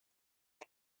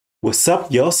What's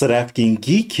up, yo?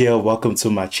 s.a.geek here. Welcome to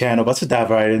my channel. About to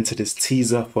dive right into this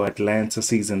teaser for Atlanta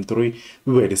season 3.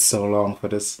 We waited so long for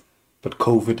this, but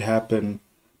COVID happened.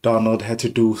 Donald had to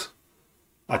do,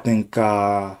 I think,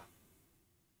 Lion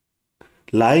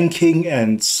King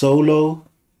and Solo.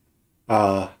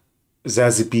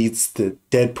 Zazie beats the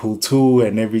Deadpool 2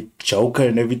 and every Joker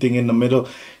and everything in the middle.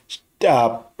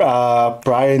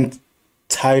 Brian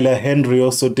Tyler Henry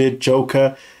also did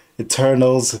Joker,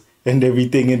 Eternals, and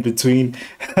everything in between.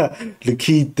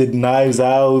 Lakeith did Knives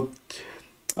Out,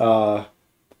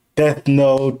 Death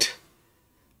Note.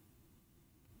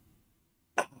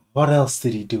 What else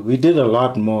did he do? He did a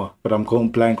lot more, but I'm going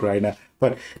blank right now.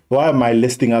 But why am I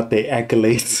listing out the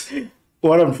accolades?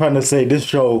 What I'm trying to say, this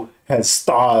show has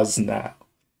stars now.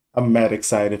 I'm mad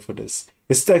excited for this.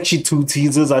 It's actually 2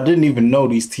 teasers. I didn't even know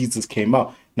these teasers came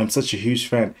out, and I'm such a huge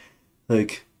fan.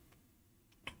 Like,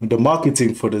 the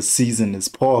marketing for the season is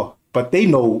poor, but they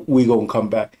know we gonna come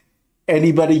back.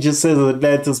 Anybody just says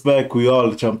Atlanta's back, we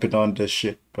all jumping on this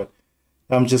shit. But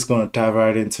I'm just gonna dive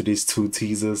right into these 2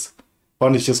 teasers.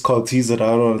 One is just called teaser, the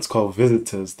other one is called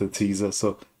visitors, the teaser.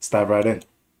 So let's dive right in.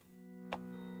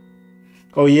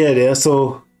 Oh yeah, they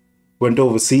also went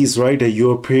overseas, right? A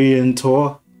European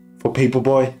tour for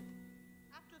Paperboy.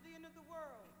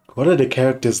 What are the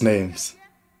characters' names?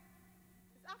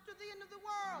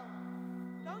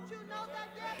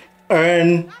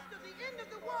 Ern,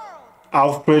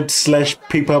 Alfred /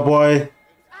 Paperboy,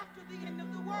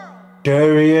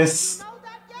 Darius,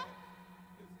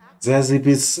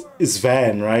 Zazie is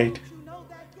Van, right?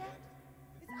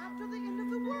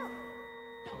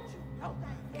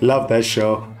 Love that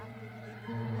show.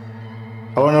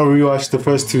 I want to rewatch the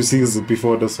first 2 seasons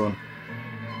before this one.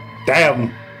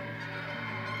 Damn!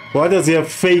 Why does he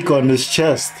have fake on his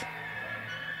chest?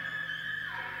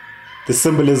 The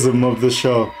symbolism of the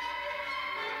show.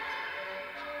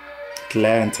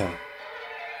 Atlanta.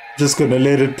 Just gonna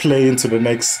let it play into the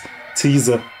next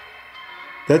teaser.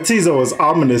 That teaser was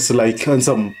ominous, like on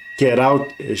some Get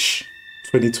Out-ish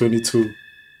 2022.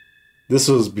 This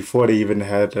was before they even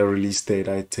had a release date,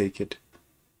 I take it.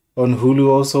 On Hulu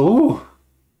also. Ooh.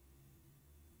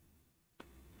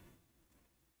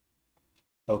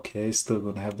 Okay, still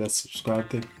gonna have that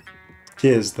subscribed thing.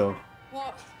 Cheers though.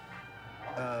 What?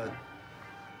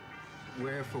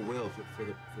 Where for Will? For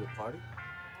the party?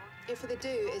 Yeah, for the do,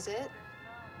 is it?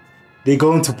 They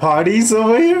going to parties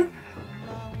over here?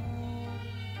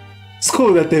 It's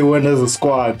cool that they went as a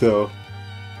squad though.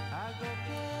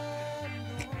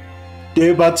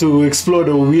 They're about to explore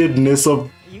the weirdness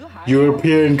of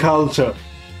European culture.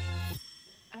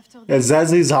 And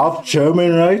Zazie's half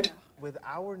German, right? With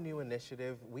our new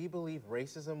initiative, we believe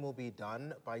racism will be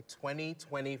done by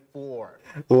 2024.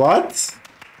 What?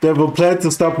 They have a plan to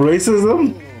stop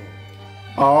racism?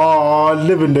 Oh,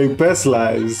 living their best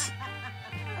lives.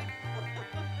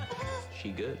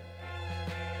 She good?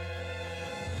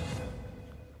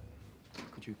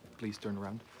 Could you please turn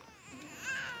around?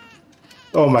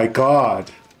 Oh my god.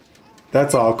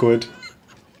 That's awkward.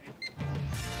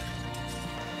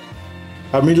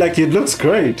 I mean, like, it looks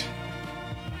great.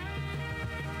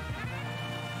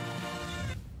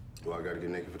 Well, I gotta get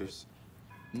naked for this.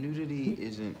 Nudity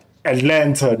isn't...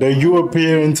 Atlanta, the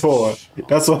European tour.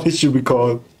 That's what it should be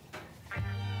called.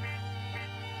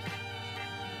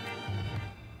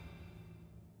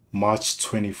 March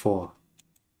 24.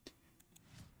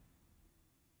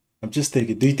 I'm just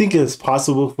thinking, do you think it's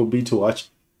possible for me to watch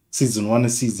season 1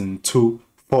 and season 2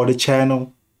 for the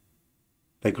channel?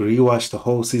 Like rewatch the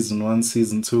whole season 1,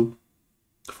 season 2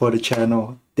 for the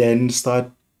channel, then start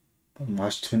on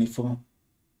March 24?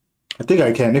 I think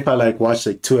I can if I like watch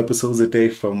like 2 episodes a day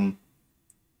from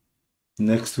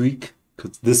next week.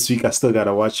 Because this week I still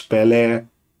gotta watch Bel-Air,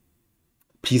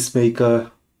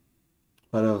 Peacemaker.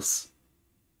 What else?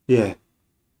 Yeah.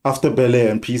 After Bel-Air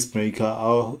and Peacemaker,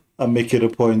 I'll make it a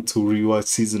point to rewatch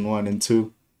season 1 and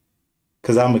 2.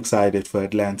 Because I'm excited for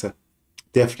Atlanta.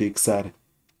 Definitely excited.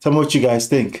 Tell me what you guys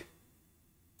think.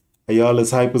 Are y'all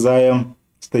as hype as I am?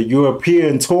 It's the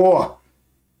European tour.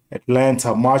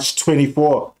 Atlanta, March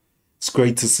 24. It's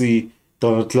great to see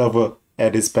Donald Glover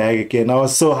at his bag again. I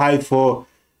was so hyped for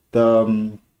the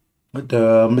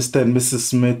Mr. and Mrs.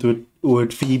 Smith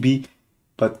with Phoebe,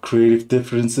 but creative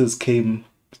differences came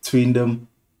between them.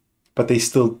 But they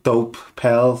still dope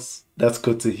pals. That's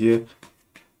good to hear.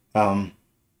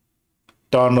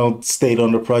 Donald stayed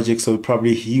on the project, so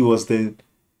probably he was the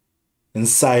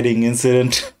inciting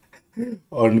incident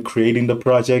on creating the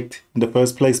project in the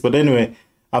first place. But anyway,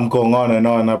 I'm going on and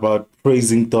on about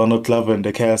praising Donald Glover and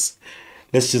the cast.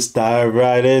 Let's just dive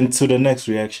right into the next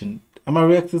reaction. Am I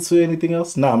reacting to anything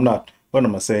else? No, I'm not. What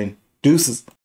am I saying? Deuces.